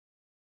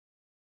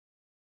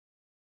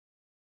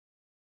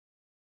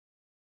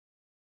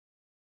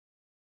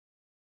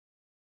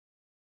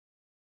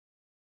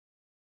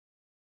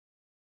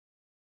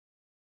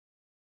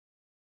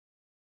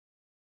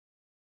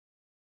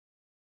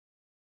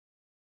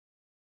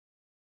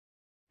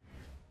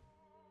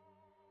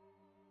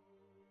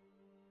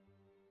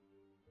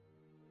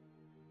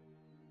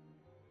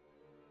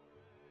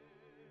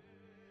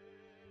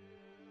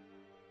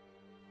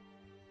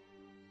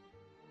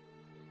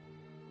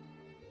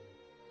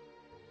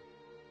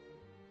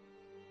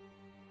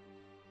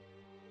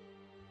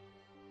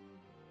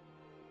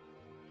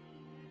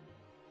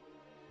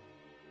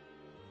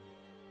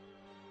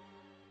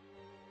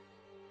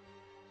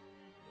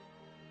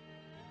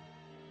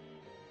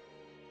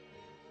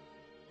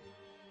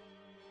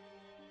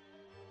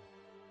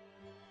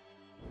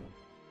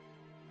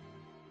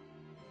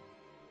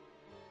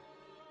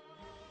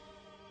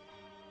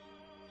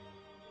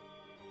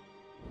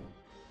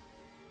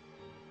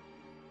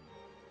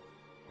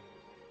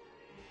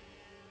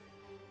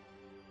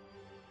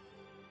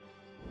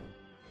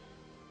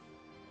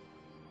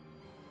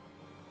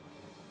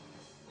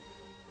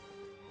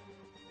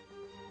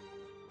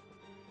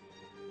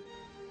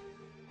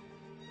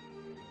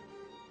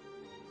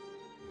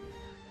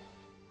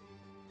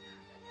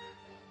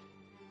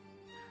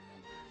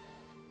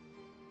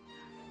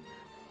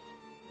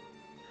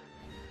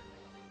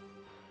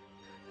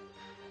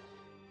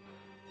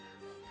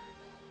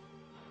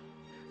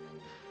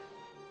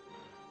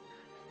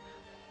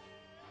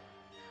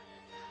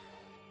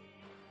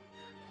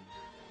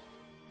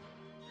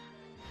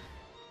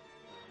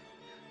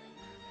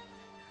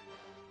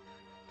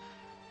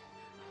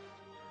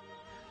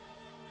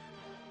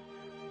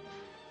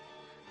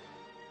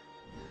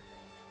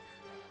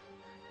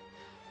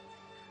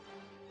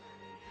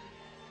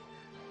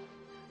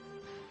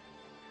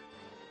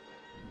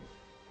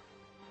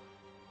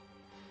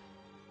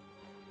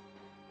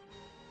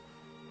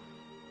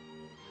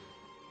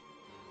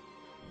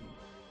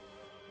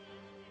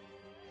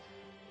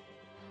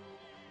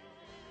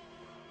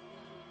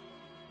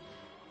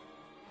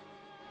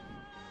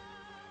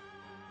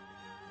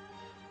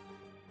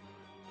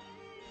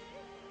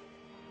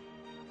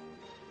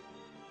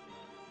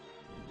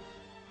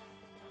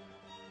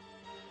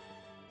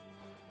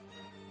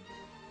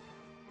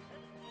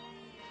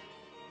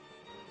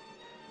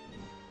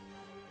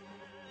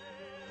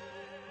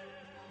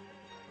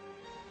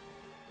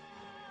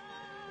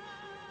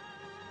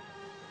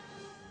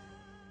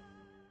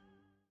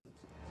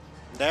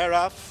they're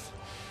off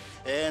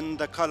in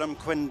the Colum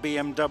Quinn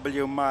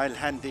BMW Mile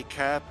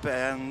Handicap,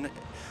 and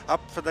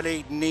up for the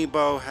lead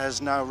Nebo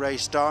has now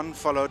raced on,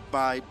 followed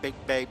by Big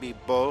Baby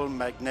Bull,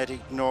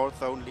 Magnetic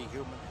North, Only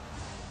Human.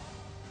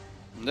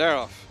 They're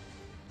off.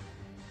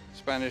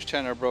 Spanish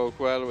Tenor broke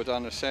well with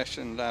On a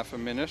Session, Laugh a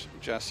Minute.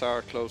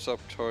 Jassar close up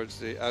towards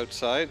the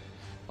outside.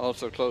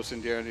 Also close in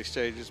the early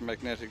stages,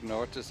 Magnetic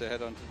North, as they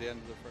head on to the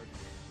end of the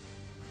first.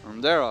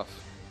 And they're off.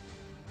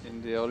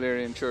 In the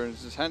O'Leary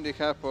Insurance's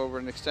handicap over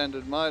an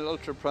extended mile,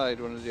 Ultra Pride,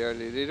 one of the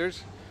early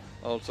leaders.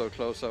 Also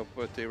close up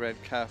with the red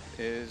cap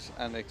is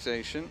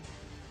Annexation.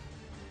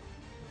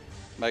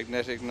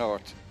 Magnetic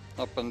North.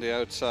 Up on the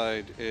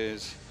outside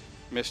is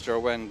Mr.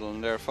 Wendell,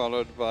 and they're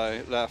followed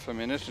by Laugh a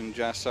Minute and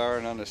Jassar,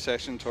 and On a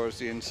Session towards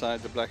the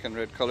inside, the black and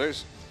red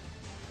colours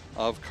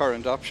of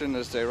Current Option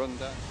as they run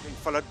down.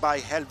 Followed by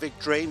Helvic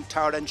Dream,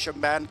 Tower and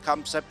Shaman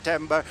come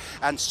September,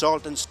 and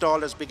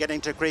Saltonstall is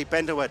beginning to creep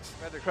into it.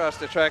 Right across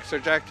the track,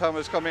 Sirjack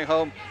Thomas coming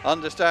home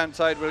on the stand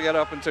side will get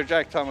up, and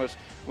Sirjack Thomas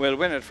will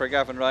win it for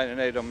Gavin Ryan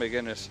and Adam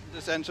McGuinness.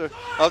 The centre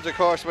of the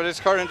course, but it's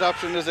Current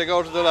Option as they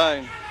go to the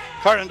line.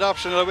 Current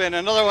Option will win,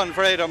 another one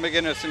for Adam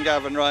McGuinness and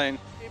Gavin Ryan.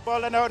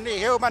 Bull and Only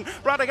Human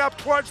running up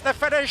towards the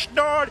finish.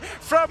 Nord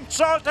from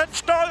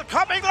Saltonstall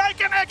coming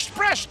like an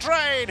express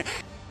train.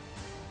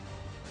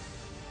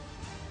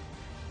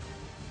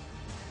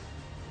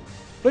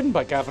 Ridden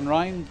by Gavin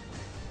Ryan.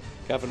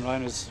 Gavin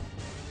Ryan is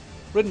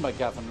ridden by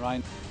Gavin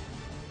Ryan.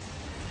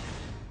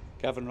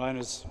 Gavin Ryan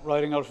is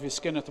riding out of his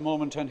skin at the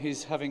moment, and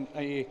he's having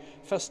a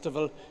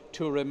festival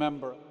to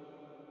remember.